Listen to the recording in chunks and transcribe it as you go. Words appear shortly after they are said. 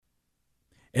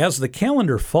As the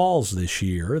calendar falls this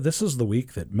year, this is the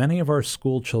week that many of our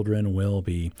school children will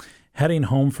be heading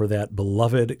home for that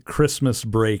beloved Christmas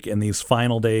break in these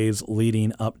final days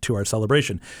leading up to our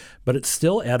celebration. But it's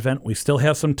still Advent. We still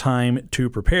have some time to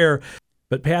prepare.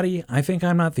 But Patty, I think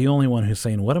I'm not the only one who's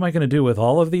saying, what am I going to do with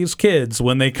all of these kids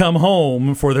when they come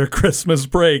home for their Christmas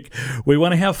break? We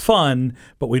want to have fun,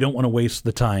 but we don't want to waste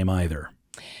the time either.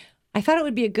 I thought it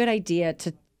would be a good idea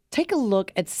to take a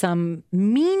look at some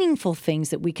meaningful things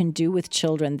that we can do with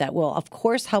children that will, of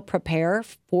course, help prepare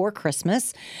for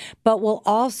Christmas, but will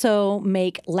also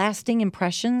make lasting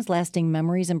impressions, lasting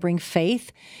memories, and bring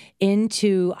faith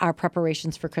into our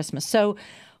preparations for Christmas. So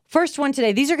first one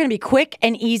today, these are going to be quick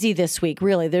and easy this week,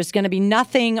 really. There's going to be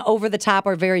nothing over the top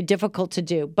or very difficult to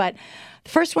do. But the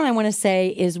first one I want to say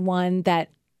is one that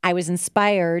I was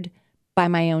inspired by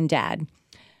my own dad.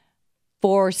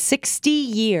 For 60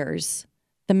 years,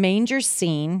 the manger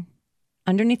scene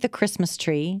underneath the Christmas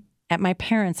tree at my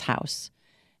parents' house.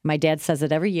 My dad says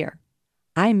it every year.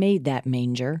 I made that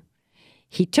manger.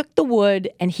 He took the wood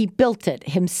and he built it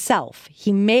himself.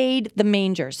 He made the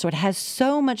manger, so it has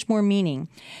so much more meaning.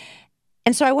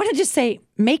 And so I want to just say,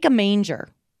 make a manger.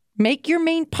 Make your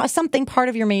something part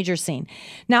of your manger scene.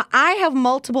 Now, I have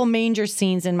multiple manger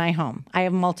scenes in my home. I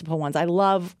have multiple ones. I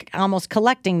love almost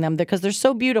collecting them because they're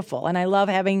so beautiful, and I love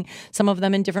having some of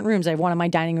them in different rooms. I have one on my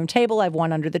dining room table. I have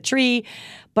one under the tree.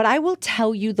 But I will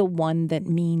tell you the one that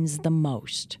means the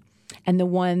most and the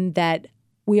one that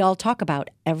we all talk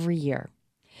about every year.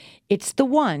 It's the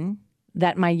one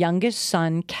that my youngest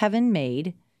son, Kevin,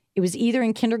 made. It was either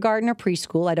in kindergarten or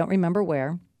preschool. I don't remember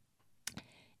where.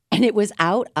 And it was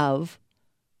out of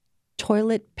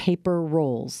toilet paper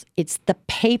rolls. It's the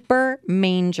paper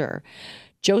manger.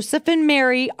 Joseph and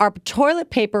Mary are toilet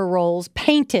paper rolls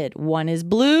painted. One is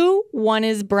blue, one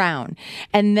is brown.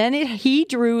 And then he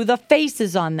drew the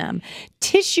faces on them.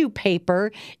 Tissue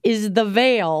paper is the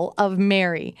veil of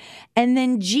Mary. And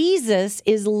then Jesus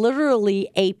is literally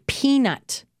a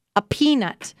peanut.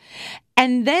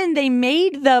 And then they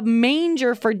made the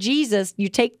manger for Jesus. You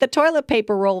take the toilet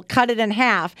paper roll, cut it in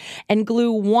half, and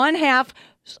glue one half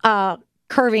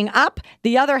curving up,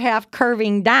 the other half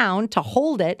curving down to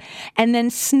hold it. And then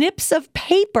snips of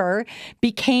paper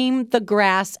became the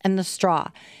grass and the straw.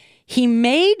 He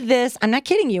made this, I'm not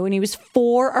kidding you, when he was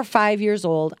 4 or 5 years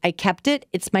old. I kept it.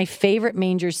 It's my favorite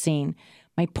manger scene.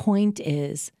 My point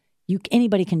is,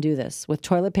 anybody can do this with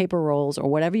toilet paper rolls or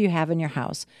whatever you have in your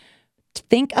house.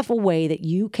 Think of a way that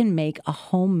you can make a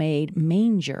homemade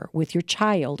manger with your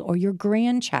child or your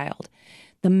grandchild.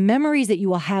 The memories that you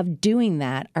will have doing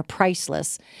that are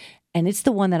priceless. And it's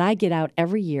the one that I get out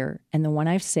every year, and the one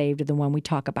I've saved, and the one we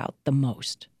talk about the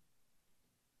most.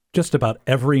 Just about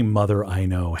every mother I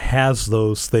know has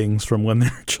those things from when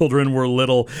their children were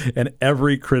little, and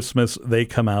every Christmas they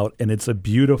come out, and it's a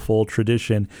beautiful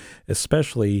tradition,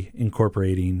 especially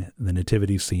incorporating the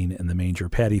nativity scene in the manger.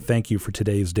 Patty, thank you for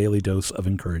today's Daily Dose of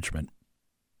Encouragement.